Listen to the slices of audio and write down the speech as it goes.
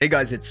Hey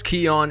guys, it's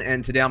Keon,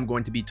 and today I'm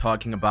going to be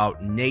talking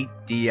about Nate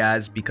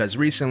Diaz because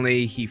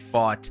recently he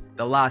fought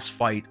the last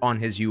fight on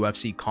his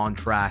UFC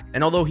contract,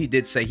 and although he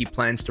did say he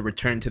plans to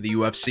return to the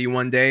UFC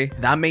one day,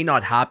 that may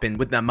not happen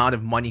with the amount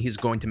of money he's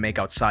going to make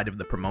outside of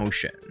the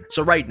promotion.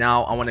 So right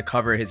now, I want to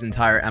cover his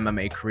entire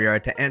MMA career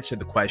to answer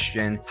the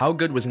question, how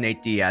good was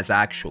Nate Diaz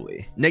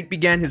actually? Nate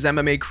began his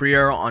MMA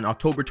career on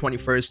October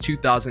 21st,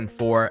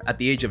 2004 at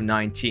the age of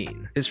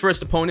 19. His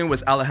first opponent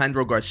was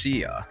Alejandro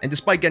Garcia, and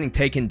despite getting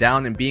taken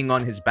down and being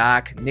on his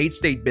back, Nate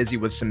stayed busy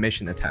with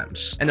submission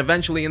attempts, and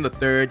eventually in the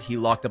third, he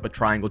locked up a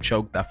triangle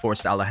choke that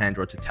forced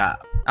Alejandro to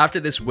tap.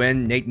 After this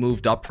win, Nate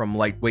moved up from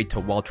lightweight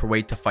to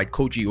welterweight to fight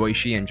Koji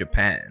Oishi in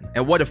Japan.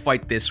 And what a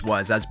fight this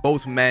was, as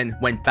both men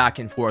went back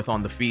and forth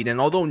on the feet,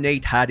 and although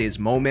Nate had his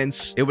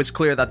moments, it was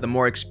clear that the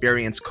more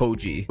experienced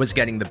Koji was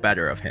getting the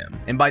better of him.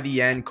 And by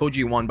the end,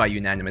 Koji won by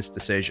unanimous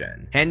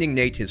decision, handing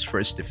Nate his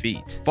first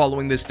defeat.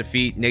 Following this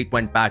defeat, Nate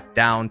went back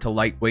down to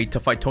lightweight to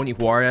fight Tony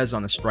Juarez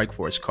on a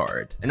Strikeforce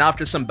card. And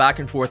after some back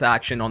and forth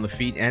action on the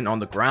feet and on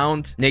the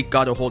ground, Nate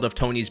got a hold of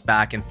Tony's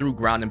back and threw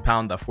ground and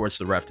pound that forced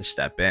the ref to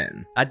step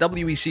in. At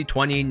WEC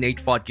 20, Nate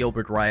fought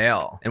Gilbert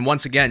Rael, and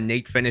once again,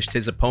 Nate finished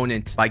his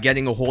opponent by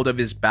getting a hold of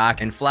his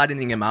back and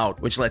flattening him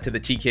out, which led to the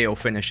TKO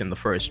finish in the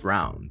first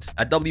round.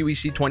 At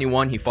WEC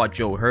 21, he fought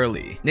Joe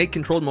Hurley. Nate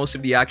controlled most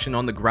of the action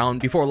on the ground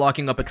before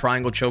locking up a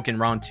triangle choke in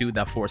round 2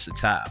 that forced a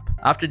tap.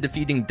 After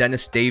defeating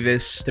Dennis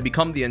Davis to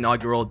become the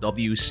inaugural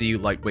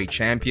WEC lightweight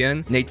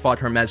champion, Nate fought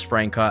Hermes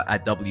Franca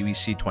at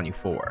WEC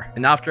 24.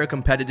 And after a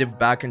competitive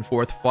back and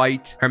forth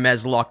fight,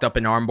 Hermes locked up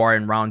an armbar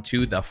in round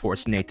 2 that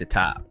forced Nate to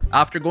tap.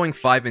 After going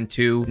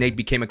 5-2, Nate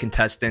became a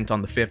contestant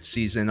on the 5th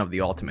season of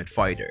The Ultimate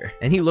Fighter,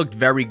 and he looked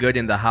very good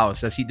in the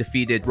house as he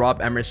defeated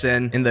Rob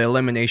Emerson in the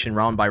elimination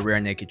round by rear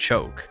naked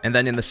choke. And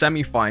then in the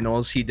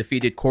semifinals, he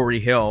defeated Corey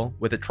Hill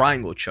with a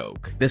triangle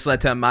choke. This led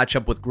to a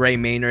matchup with Gray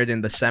Maynard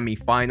in the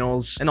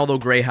semifinals, and although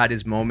Gray had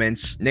his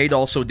moments, Nate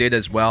also did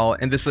as well,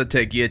 and this led to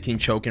a guillotine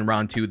choke in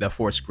round 2 that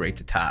forced Gray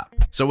to tap.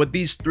 So with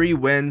these 3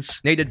 wins,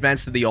 Nate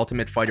advanced to the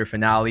Ultimate Fighter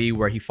finale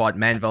where he fought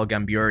Manvel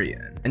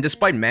Gamburian. And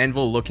despite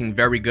Manvel looking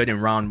very good in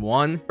round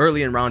 1,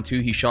 early in round 2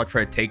 he shot for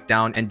a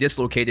takedown and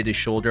dislocated his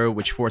shoulder,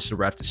 which forced the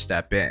ref to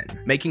step in,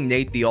 making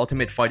Nate the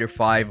Ultimate Fighter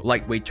 5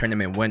 lightweight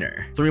tournament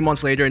winner. 3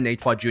 months later,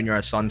 Nate fought Junior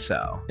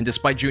Asuncao, and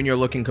despite Junior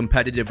looking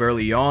competitive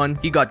early on,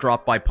 he got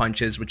dropped by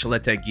punches, which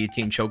led to a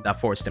guillotine choke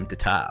that forced him to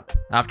tap.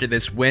 After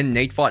this win,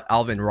 Nate fought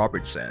Alvin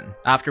Robertson.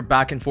 After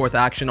back and forth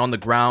action on the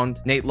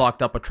ground, Nate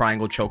locked up a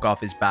triangle choke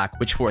off his back,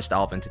 which forced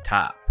Alvin to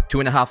tap.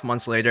 2.5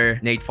 months later,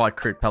 Nate fought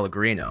Kurt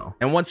Pellegrino.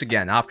 And once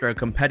again, after a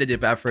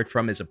competitive effort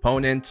from his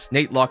opponent,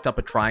 Nate locked up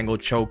a triangle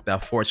choke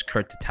that forced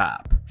Kurt to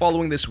tap.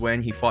 Following this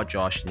win, he fought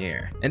Josh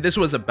Neer. And this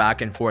was a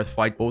back and forth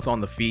fight both on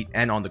the feet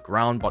and on the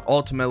ground, but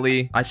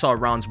ultimately, I saw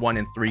rounds 1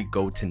 and 3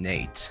 go to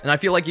Nate. And I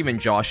feel like even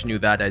Josh knew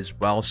that as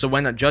well, so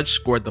when a judge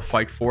scored the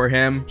fight for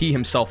him, he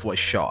himself was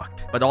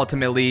shocked. But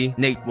ultimately,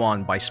 Nate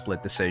won by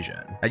split decision.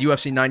 At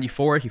UFC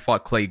 94, he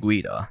fought Clay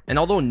Guida. And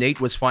although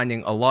Nate was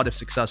finding a lot of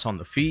success on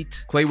the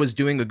feet, Clay was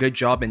doing a good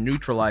job in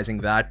neutralizing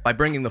that by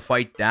bringing the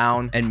fight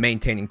down and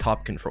maintaining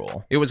top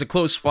control. It was a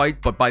close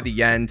fight, but by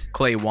the end,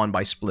 Clay won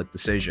by split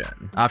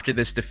decision. After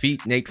this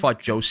defeat, Nate fought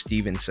Joe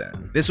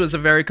Stevenson. This was a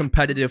very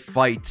competitive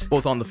fight,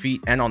 both on the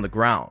feet and on the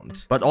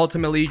ground. But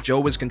ultimately,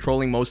 Joe was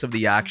controlling most of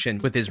the action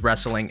with his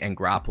wrestling and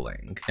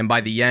grappling. And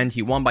by the end,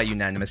 he won by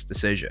unanimous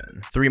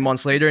decision. 3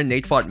 months later,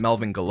 Nate fought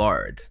Melvin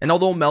Gillard. And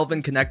although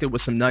Melvin connected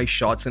with some nice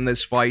shots in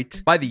this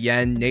fight, by the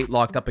end, Nate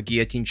locked up a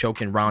guillotine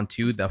choke in round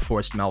 2 that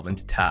forced Melvin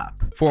to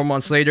tap. 4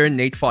 months later,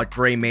 Nate fought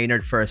Gray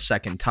Maynard for a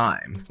second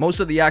time. Most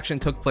of the action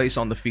took place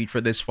on the feet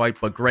for this fight,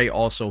 but Gray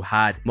also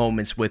had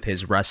moments with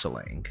his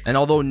wrestling. And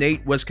although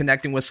Nate was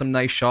connecting with some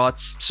nice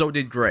shots, so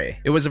did Gray.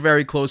 It was a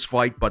very close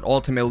fight, but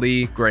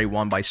ultimately, Gray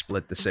won by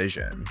split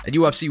decision. At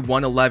UFC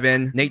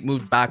 111, Nate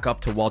moved back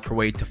up to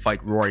welterweight to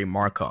fight Rory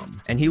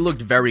Markham, and he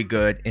looked very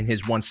good in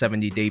his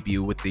 170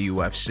 debut with the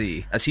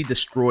UFC, as he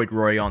destroyed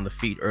Rory on the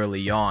feet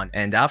early on,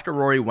 and after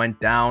Rory went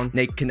down,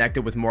 Nate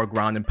connected with more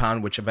ground and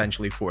pound, which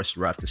eventually forced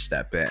the ref to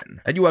step in.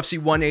 At UFC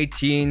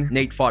 118,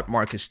 Nate fought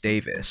Marcus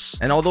Davis.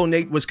 And although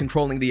Nate was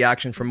controlling the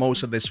action for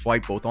most of this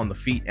fight, both on the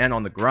feet and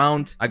on the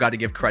ground, I gotta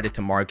give credit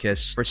to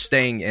Marcus for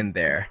staying in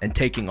there and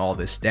taking all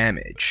this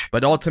damage.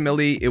 But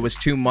ultimately, it was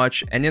too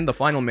much, and in the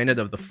final minute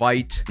of the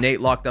fight, Nate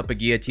locked up a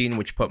guillotine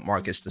which put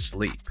Marcus to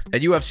sleep.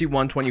 At UFC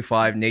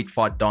 125, Nate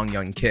fought Dong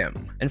Hyun Kim.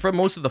 And for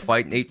most of the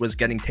fight, Nate was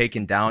getting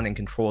taken down and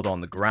controlled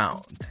on the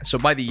ground. So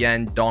by the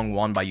end, Dong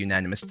won by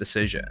unanimous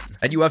decision.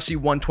 At UFC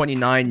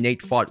 129,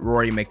 Nate fought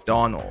Rory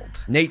McDonald.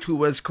 Nate, who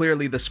was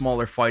clearly the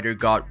smaller fighter,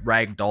 got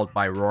ragdolled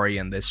by Rory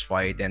in this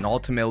fight, and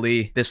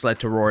ultimately, this led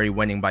to Rory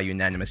winning by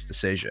unanimous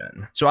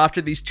decision. So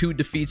after these 2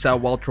 defeats at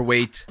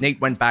welterweight,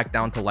 Nate went back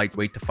down to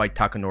lightweight to fight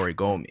Takanori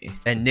Gomi.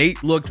 And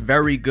Nate looked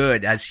very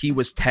good as he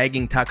was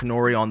tagging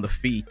Takanori on the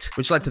feet,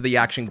 which led to the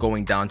action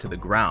going down to the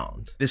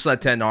ground. This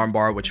led to an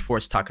armbar which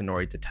forced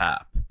Takanori to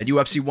tap. At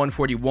UFC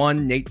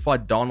 141, Nate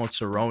fought Donald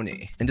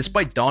Cerrone, and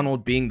despite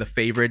Donald being the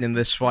favorite in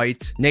this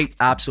fight, Nate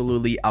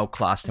absolutely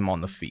outclassed him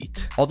on the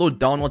feet. Although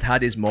Donald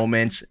had his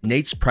moments,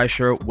 Nate's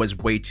pressure was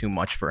way too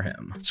much for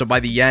him. So by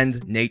the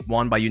end, Nate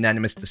won by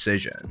unanimous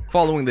decision.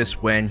 Following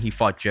this win, he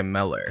fought Jim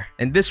Miller,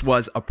 and this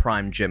was a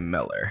prime Jim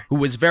Miller, who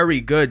was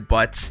very good,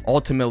 but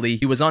ultimately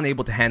he was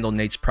unable to handle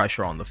Nate's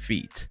pressure on the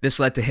feet. This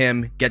led to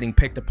him getting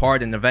picked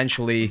apart, and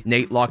eventually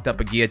Nate locked up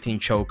a guillotine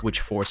choke which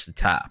forced the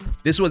tap.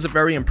 This was a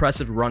very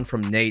impressive run from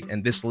Nate,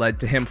 and this led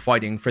to him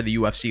fighting for the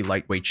UFC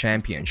lightweight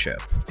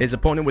championship. His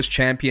opponent was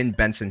champion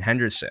Benson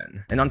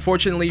Henderson, and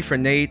unfortunately for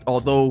Nate,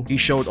 although he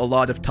showed a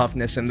lot of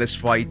toughness in this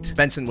fight,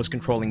 Benson was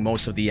controlling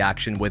most of the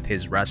action with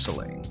his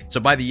wrestling. So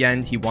by the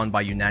end, he won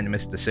by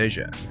unanimous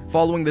decision.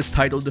 Following this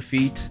title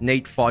defeat,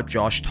 Nate fought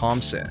Josh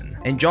Thompson,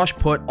 and Josh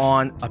put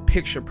on a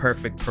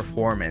picture-perfect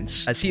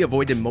performance as he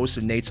avoided most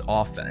of Nate's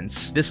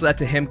offense. This led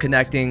to him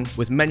connecting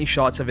with many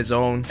shots of his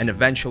own, and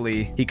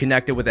eventually he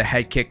connected with a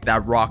head kick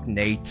that rocked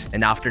Nate,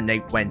 and after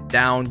Nate went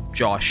down,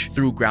 Josh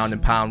threw ground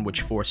and pound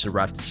which forced the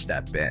ref to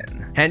step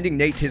in, handing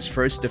Nate his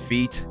first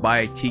defeat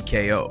by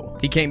TKO.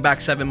 He came back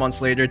 7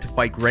 months later to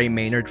fight Gray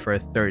Maynard for a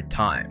third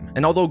time,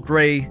 and although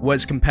Gray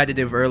was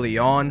competitive early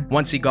on,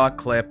 once he got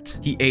clipped,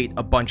 he ate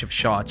a bunch of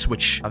shots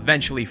which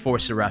eventually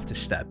forced the ref to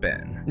step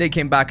in. Nate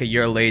came back a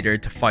year later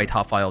to fight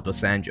Rafael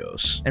dos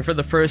Anjos, and for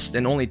the first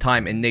and only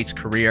time in Nate's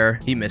career,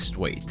 he missed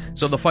weight.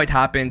 So the fight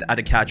happened at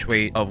a catch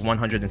weight of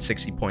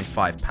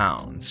 160.5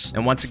 pounds.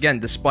 And once again,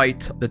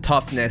 despite the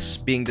toughness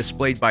being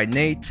displayed by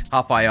Nate,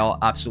 Rafael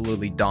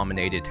absolutely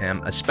dominated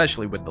him,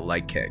 especially with the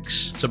leg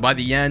kicks. So by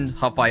the end,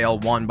 Rafael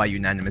won by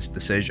unanimous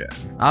decision.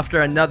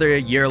 After another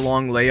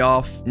year-long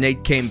layoff,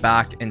 Nate came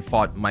back and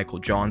fought Michael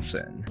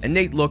Johnson. And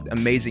Nate looked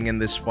amazing in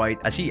this fight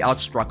as he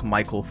outstruck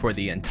Michael for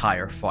the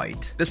entire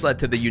fight. This led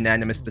to the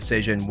unanimous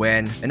decision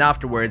win, and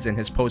afterwards in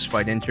his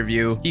post-fight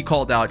interview, he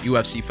called out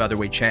UFC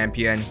featherweight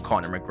champion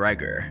Conor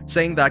McGregor,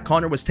 saying that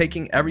Conor was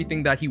taking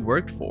everything that he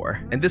worked for,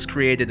 and this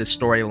created a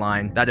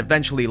storyline that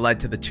eventually led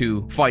to the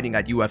two fighting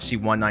at UFC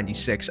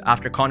 196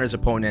 after Conor's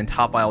opponent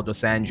Rafael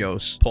dos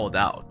Anjos pulled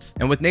out.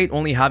 And with Nate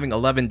only having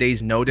 11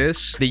 days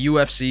notice, the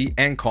UFC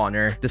and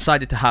Conor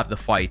decided to have the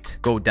fight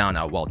go down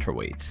at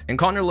welterweight. And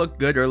Conor looked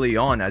good early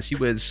on as he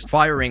was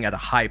firing at a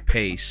high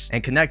pace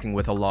and connecting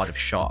with a lot of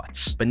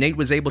shots, but Nate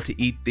was able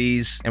to eat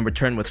these and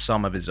return with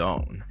some of his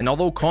own. And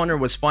although Conor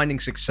was finding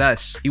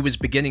success, he was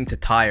beginning to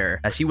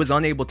tire as he was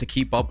unable to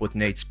keep up with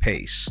Nate's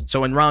pace.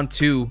 So in round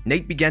 2,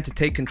 Nate began to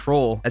take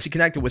control as he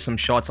connected with some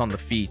shots on the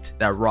feet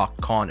that rocked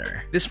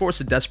Conor. This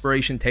forced a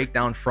desperation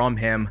takedown from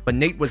him, but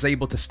Nate was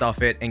able to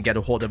stuff it and get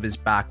a hold of his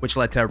back, which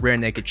led to a rear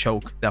naked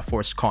choke that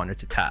forced Conor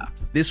to tap.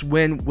 This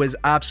win was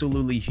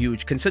absolutely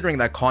huge considering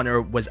that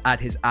Conor was at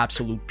his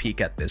absolute peak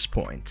at this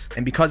point.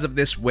 And because of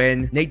this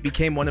win, Nate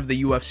became one of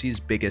the UFC's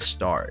biggest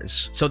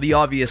stars. So the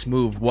obvious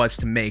move was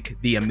to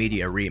make the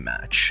immediate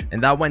rematch.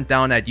 And that went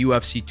down at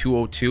UFC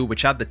 202,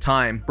 which at the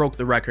time broke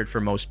the record for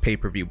most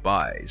pay-per-view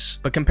buys.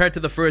 But compared to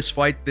the first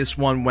fight, this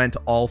one went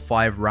all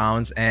 5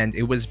 rounds and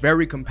it was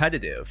very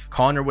competitive.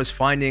 Conor was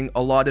finding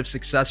a lot of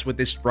success with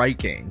his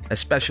striking,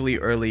 especially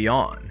early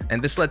on.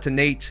 And this led to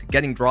Nate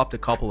getting dropped a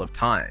couple of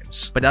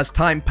times. But as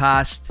time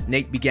passed,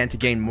 Nate began to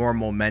gain more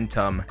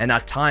momentum, and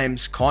at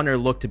times, Conor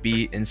looked to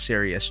be in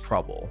serious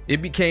trouble.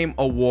 It became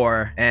a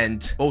war,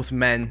 and both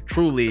men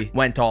truly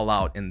went all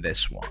out in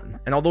this one.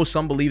 And although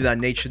some believe that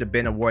Nate should have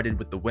been awarded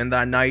with the win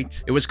that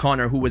night, it was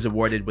Conor who was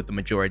awarded with the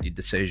majority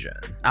decision.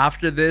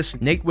 After this,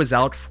 Nate was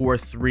out for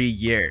 3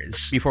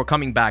 years before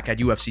coming back at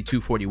UFC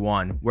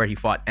 241, where he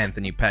fought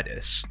Anthony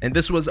Pettis. And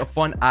this was a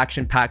fun,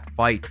 action-packed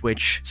fight,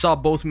 which saw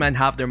both men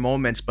have their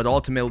moments, but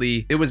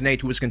ultimately, it was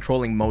Nate who was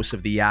controlling most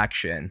of the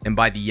action, and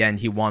by the end,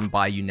 he won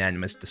by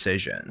unanimous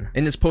decision.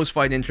 In his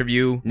post-fight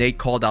interview, Nate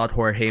called out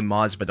Jorge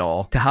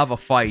Masvidal to have a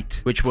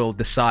fight which will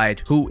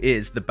decide who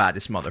is the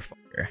baddest motherfucker.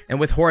 And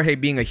with Jorge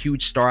being a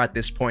huge star at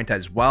this point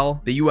as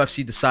well, the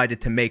UFC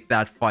decided to make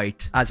that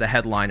fight as a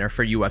headliner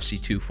for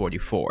UFC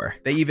 244.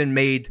 They even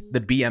made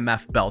the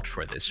BMF belt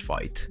for this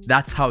fight.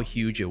 That's how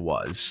huge it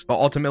was. But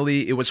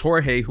ultimately, it was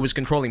Jorge who was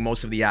controlling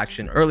most of the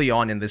action early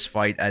on in this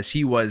fight as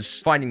he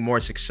was finding more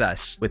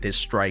success with his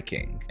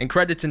striking. And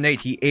credit to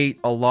Nate, he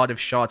ate a lot of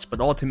shots, but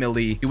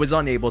ultimately, he was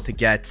unable to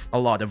get a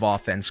lot of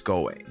offense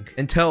going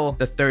until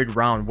the 3rd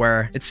round,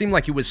 where it seemed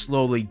like he was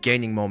slowly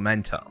gaining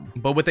momentum.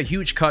 But with a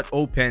huge cut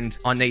opened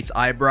on Nate's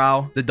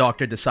eyebrow, the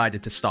doctor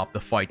decided to stop the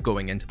fight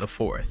going into the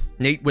 4th.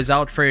 Nate was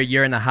out for a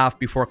year and a half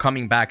before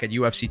coming back at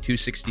UFC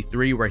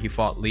 263, where he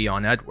fought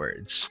Leon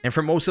Edwards. And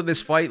for most of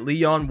this fight,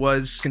 Leon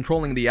was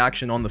controlling the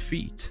action on the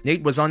feet.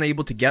 Nate was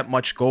unable to get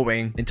much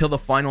going until the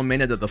final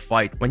minute of the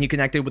fight, when he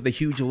connected with a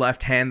huge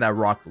left hand that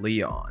rocked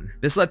Leon.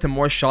 This led to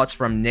more shots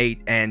from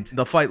Nate, and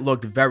the fight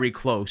looked very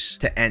close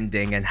to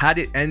ending. And had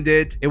it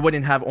ended, it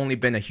wouldn't have only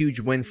been a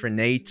huge win for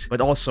Nate, but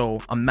also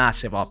a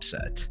massive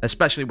upset,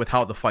 especially with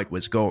how the fight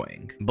was going.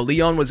 going. But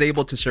Leon was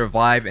able to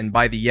survive, and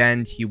by the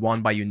end, he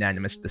won by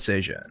unanimous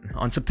decision.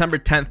 On September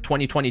 10th,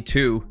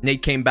 2022,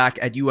 Nate came back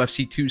at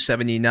UFC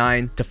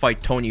 279 to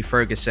fight Tony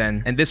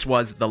Ferguson, and this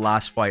was the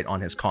last fight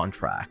on his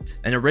contract.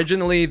 And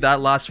originally,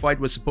 that last fight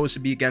was supposed to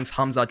be against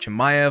Khamzat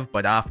Chimaev,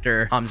 but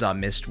after Khamzat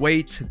missed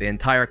weight, the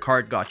entire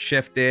card got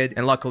shifted,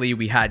 and luckily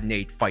we had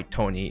Nate fight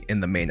Tony in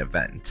the main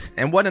event.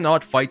 And what an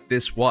odd fight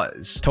this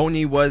was.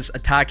 Tony was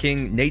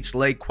attacking Nate's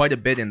leg quite a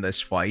bit in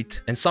this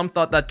fight, and some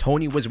thought that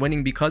Tony was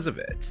winning because of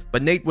it.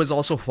 But Nate was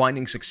also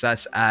finding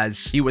success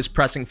as he was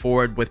pressing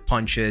forward with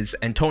punches,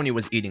 and Tony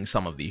was eating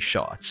some of these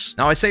shots.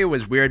 Now I say it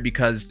was weird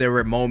because there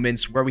were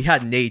moments where we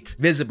had Nate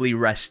visibly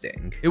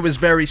resting. It was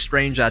very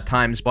strange at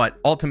times, but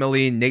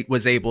ultimately Nate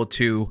was able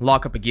to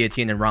lock up a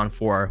guillotine in round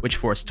 4, which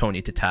forced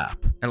Tony to tap.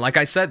 And like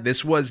I said,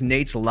 this was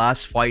Nate's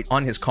last fight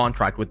on his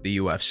contract with the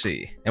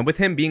UFC. And with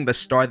him being the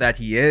star that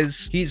he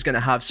is, he's gonna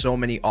have so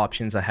many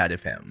options ahead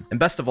of him. And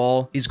best of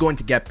all, he's going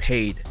to get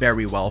paid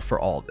very well for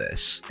all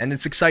this. And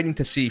it's exciting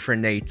to see for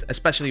Nate,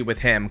 especially with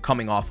him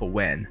coming off a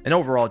win, and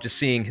overall just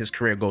seeing his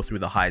career go through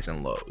the highs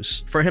and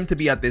lows. For him to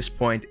be at this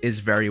point is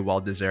very well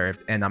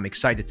deserved, and I'm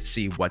excited to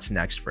see what's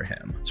next for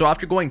him. So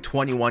after going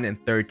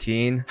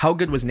 21-13, how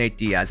good was Nate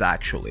Diaz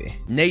actually?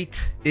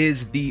 Nate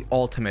is the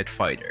ultimate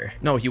fighter.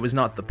 No, he was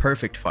not the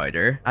perfect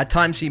fighter. At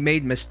times he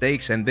made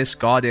mistakes, and this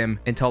got him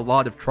into a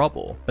lot of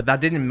trouble, but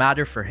that didn't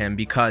matter for him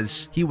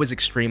because he was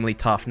extremely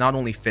tough, not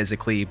only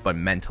physically but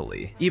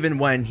mentally. Even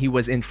when he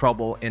was in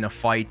trouble in a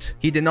fight,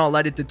 he did not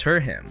let it deter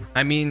him.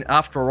 I mean,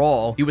 after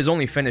all, he was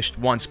only finished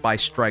once by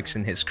strikes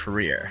in his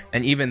career,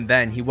 and even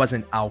then he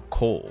wasn't out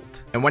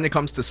cold. And when it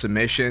comes to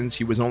submissions,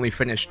 he was only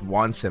finished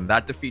once, and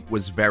that defeat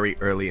was very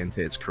early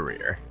into his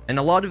career. And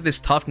a lot of this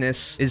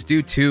toughness is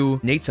due to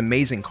Nate's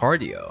amazing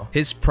cardio.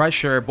 His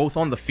pressure, both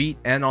on the feet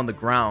and on the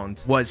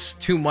ground, was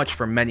too much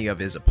for many of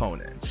his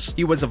opponents.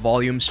 He was a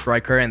volume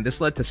striker, and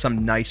this led to some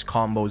nice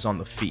combos on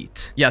the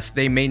feet. Yes,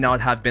 they may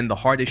not have been the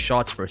hardest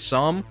shots for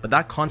some, but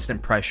that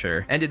constant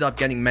pressure ended up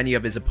getting many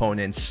of his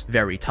opponents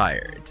very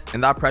tired.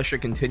 And that pressure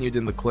continued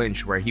in the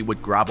clinch, where he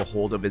would grab a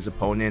hold of his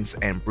opponents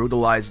and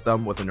brutalize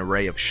them with an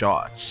array of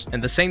shots.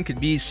 And the same could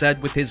be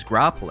said with his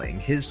grappling.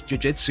 His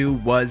jiu-jitsu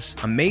was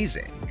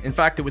amazing. In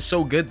fact, it was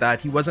so good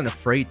that he wasn't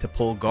afraid to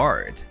pull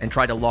guard and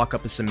try to lock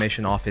up a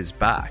submission off his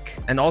back.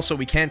 And also,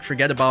 we can't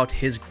forget about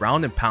his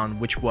ground and pound,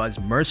 which was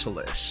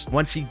merciless.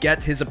 Once he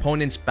get his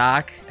opponents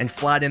back and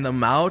flatten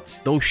them out,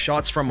 those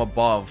shots from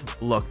above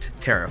looked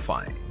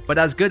terrifying. But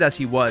as good as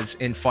he was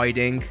in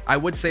fighting, I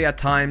would say at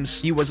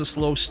times he was a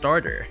slow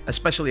starter,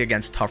 especially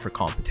against tougher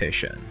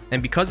competition.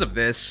 And because of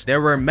this,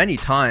 there were many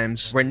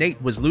times where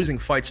Nate was losing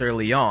fights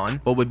early on,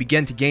 but would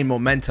begin to gain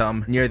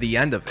momentum near the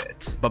end of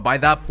it. But by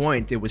that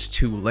point, it was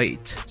too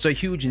late. So a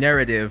huge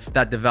narrative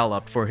that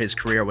developed for his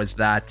career was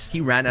that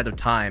he ran out of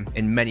time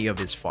in many of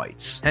his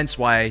fights, hence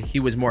why he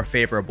was more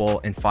favorable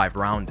in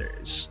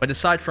 5-rounders. But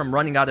aside from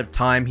running out of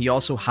time, he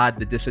also had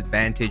the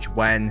disadvantage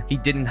when he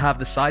didn't have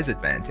the size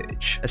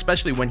advantage,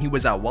 especially when he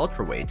was at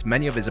welterweight.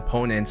 Many of his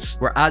opponents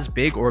were as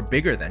big or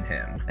bigger than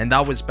him, and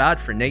that was bad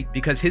for Nate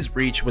because his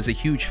reach was a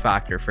huge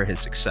factor for his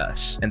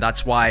success. And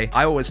that's why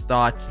I always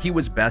thought he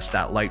was best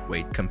at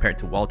lightweight compared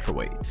to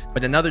welterweight.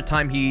 But another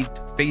time he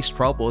faced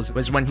troubles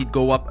was when he'd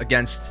go up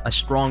against a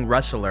strong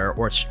wrestler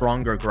or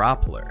stronger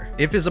grappler.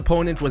 If his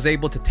opponent was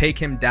able to take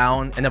him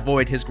down and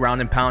avoid his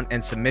ground and pound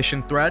and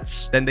submission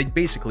threats, then they'd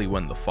basically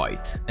win the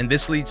fight. And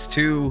this leads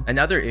to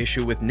another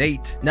issue with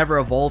Nate never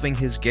evolving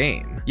his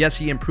game. Yes,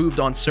 he improved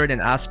on certain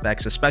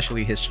aspects,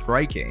 especially his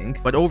striking,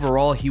 but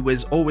overall he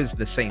was always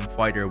the same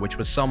fighter, which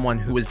was someone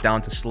who was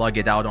down to slug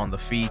it out on the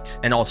feet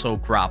and also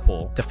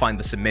grapple to find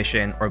the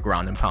submission or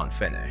ground and pound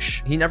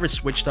finish. He never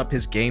switched up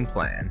his game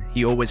plan.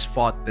 He always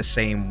fought the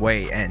same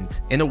way,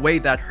 and in a way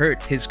that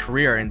hurt his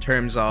career in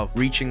terms of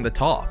reaching the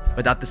top.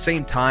 But at the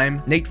same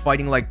time, Nate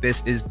fighting like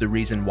this is the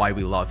reason why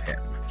we love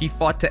him. He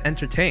fought to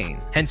entertain,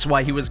 hence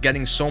why he was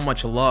getting so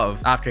much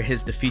love after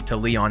his defeat to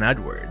Leon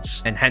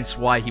Edwards, and hence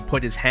why he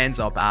put his hands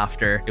up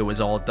after it was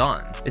all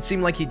done. It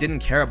seemed like he didn't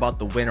care about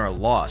the win or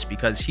loss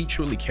because he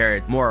truly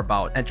cared more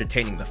about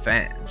entertaining the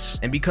fans.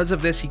 And because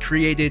of this, he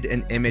created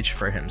an image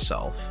for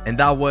himself, and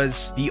that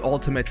was the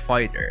ultimate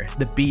fighter,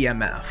 the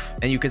BMF.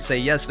 And you could say,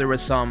 yes, there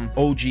was some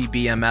OG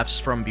BMFs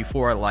from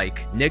before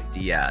like Nick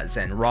Diaz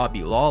and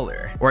Robbie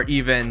Lawler, or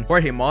even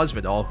Jorge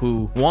Masvidal,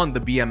 who won the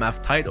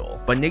BMF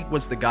title. But Nate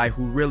was the guy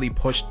who really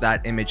pushed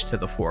that image to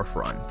the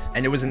forefront.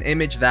 And it was an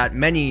image that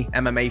many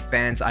MMA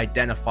fans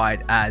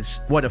identified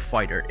as what a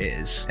fighter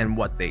is and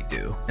what they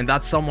do. And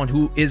that's someone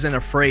who isn't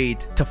afraid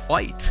to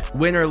fight.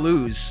 Win or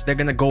lose, they're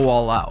gonna go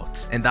all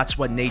out. And that's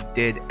what Nate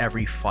did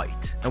every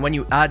fight. And when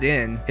you add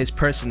in his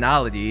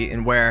personality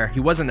and where he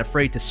wasn't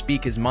afraid to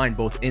speak his mind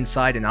both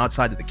inside and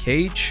outside of the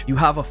cage, you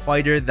have a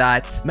fighter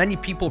that many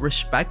people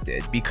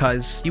respected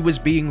because he was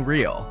being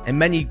real. And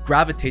many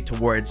gravitate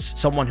towards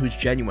someone who's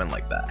genuine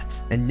like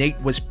that. And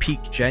Nate was peak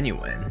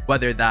genuine,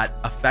 whether that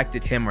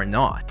affected him or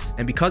not.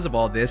 And because of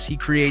all this, he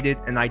created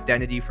an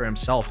identity for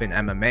himself in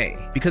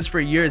MMA. Because for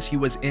years he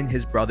was in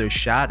his brother's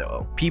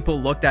shadow.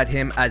 People looked at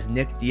him as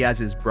Nick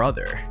Diaz's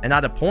brother. And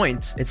at a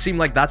point, it seemed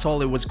like that's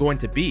all it was going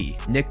to be.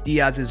 Nick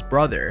Diaz's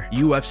brother,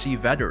 UFC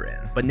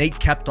veteran. But Nate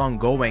kept on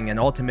going, and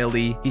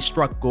ultimately he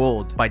struck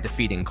gold by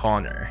defeating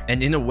Conor.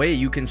 And in a way,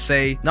 you can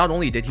say not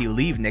only did he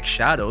leave Nick's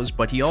shadows,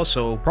 but he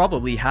also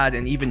probably had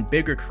an even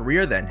bigger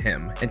career than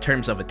him in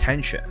terms of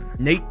attention.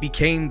 Nate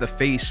became the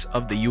face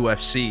of the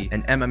UFC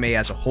and MMA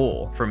as a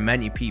whole for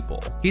many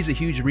people. He's a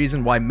huge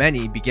reason why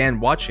many began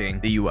watching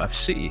the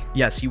UFC.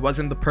 Yes, he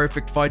wasn't the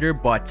perfect fighter,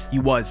 but he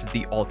was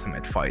the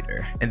ultimate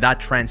fighter, and that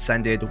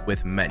transcended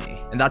with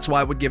many. And that's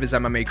why I would give his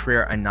MMA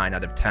career a 9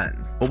 out of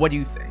 10. But what do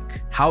you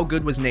think? How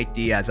good was Nate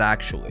Diaz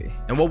actually?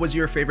 And what was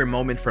your favorite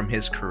moment from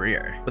his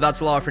career? But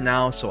that's all for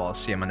now, so I'll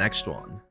see you in my next one.